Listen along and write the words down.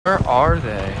Where are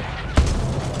they?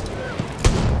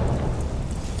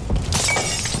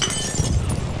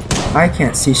 I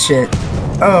can't see shit.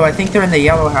 Oh, I think they're in the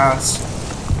yellow house.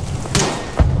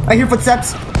 I hear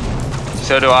footsteps.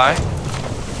 So do I.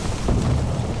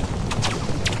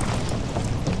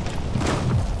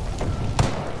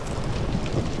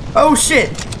 Oh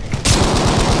shit!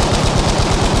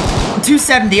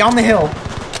 270 on the hill.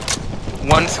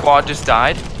 One squad just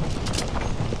died.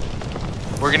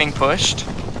 We're getting pushed.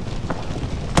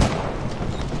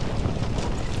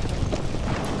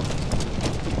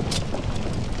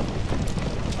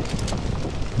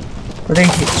 Are they?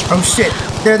 Oh shit!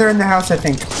 They're in the house, I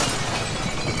think.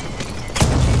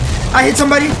 I hit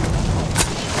somebody.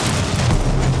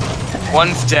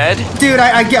 One's dead. Dude,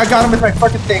 I got him with my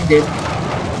fucking thing, dude.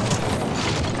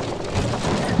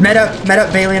 Met up,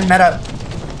 Balian, met up.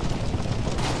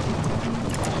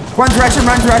 Runs Russian.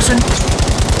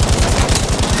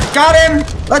 Got him!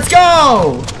 Let's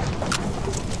go!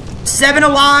 7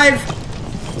 alive!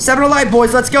 7 alive,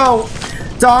 boys, let's go!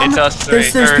 Dom, It's us three.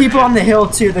 there's people on the hill,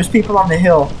 too. There's people on the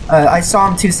hill. I saw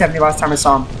him 270 last time I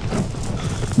saw him.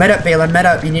 Met up, Balin, met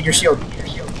up. You need your shield.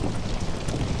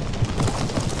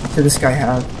 What did this guy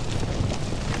have?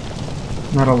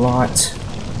 Not a lot.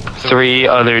 3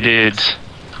 other dudes.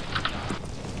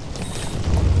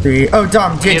 3. Oh,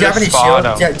 Dom, do you have any shield?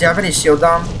 Do you have any shield,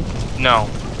 Dom? No.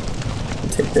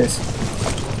 Take this.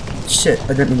 Shit, I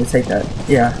didn't mean to take that.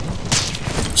 Yeah.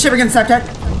 Shit, we're getting sniped at.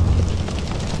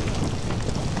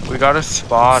 We gotta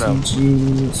spot him.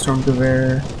 SMG, Storm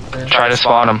Gewehr. Try to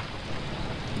spot him.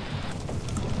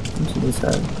 What does this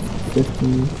have? 50.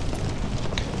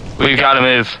 We've got to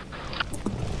move.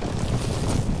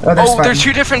 Oh, there's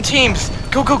 2 different teams.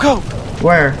 Go.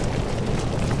 Where?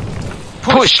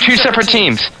 Push 2 separate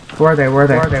teams. Where are they?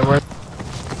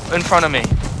 In front of me.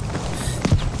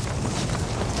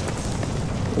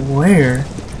 Where?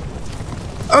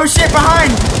 Oh shit,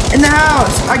 behind! In the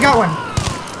house! I got one!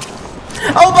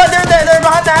 Oh, but they're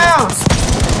behind the house!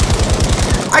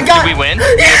 I got. Did we win?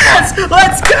 Yes!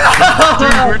 Let's go!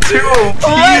 Dude, we're 2 OP.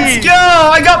 Let's go!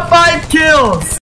 I got 5 kills!